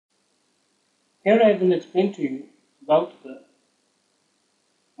Here I will explain to you about the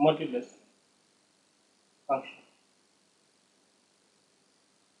modulus function.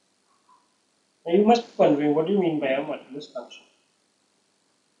 Now you must be wondering, what do you mean by a modulus function?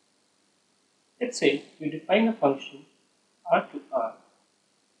 Let's say you define a function r to r,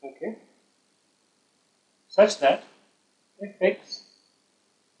 okay, such that fx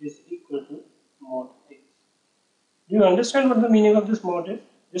is equal to mod x. Do you understand what the meaning of this mod is?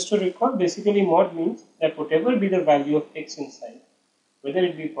 Just to recall, basically mod means that whatever be the value of x inside, whether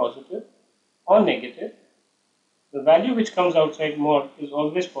it be positive or negative, the value which comes outside mod is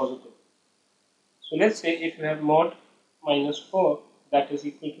always positive. So let's say if you have mod minus 4, that is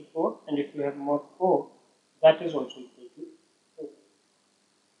equal to 4, and if you have mod 4, that is also equal to 4.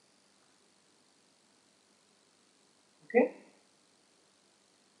 Okay?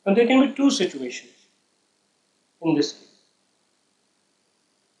 And there can be two situations in this case.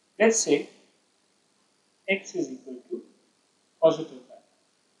 Let's say x is equal to positive value.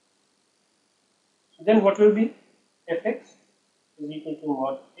 So then what will be? Fx is equal to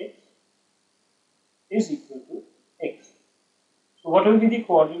mod x is equal to x. So what will be the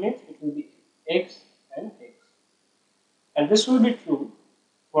coordinates? It will be x and x. And this will be true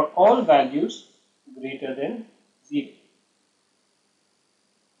for all values greater than 0.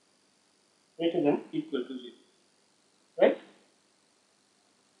 Greater than equal to 0. Right?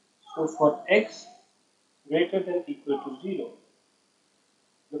 So for x greater than equal to 0,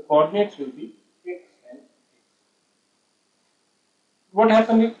 the coordinates will be x and x. What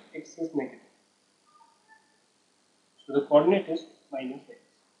happens if x is negative? So the coordinate is minus x.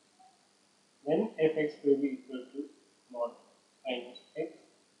 Then fx will be equal to mod minus x,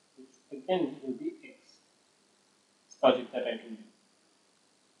 which again will be x. It's logic that I told you.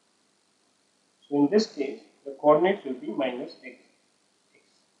 So in this case, the coordinates will be minus x, x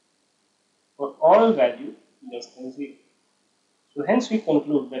for all value less than 0. So hence we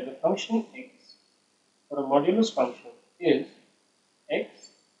conclude that the function x for a modulus function is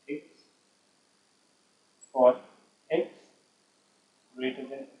x, x for x greater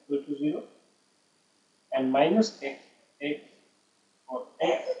than equal to 0 and minus x, x for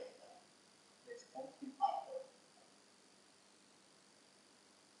x less than 0.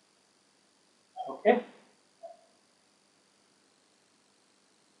 Okay?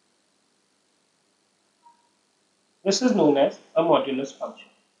 This is known as a modulus function.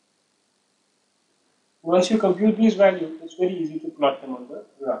 Once you compute these values, it's very easy to plot them on the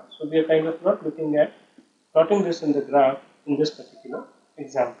graph. So we are kind of not looking at plotting this in the graph in this particular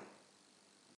example.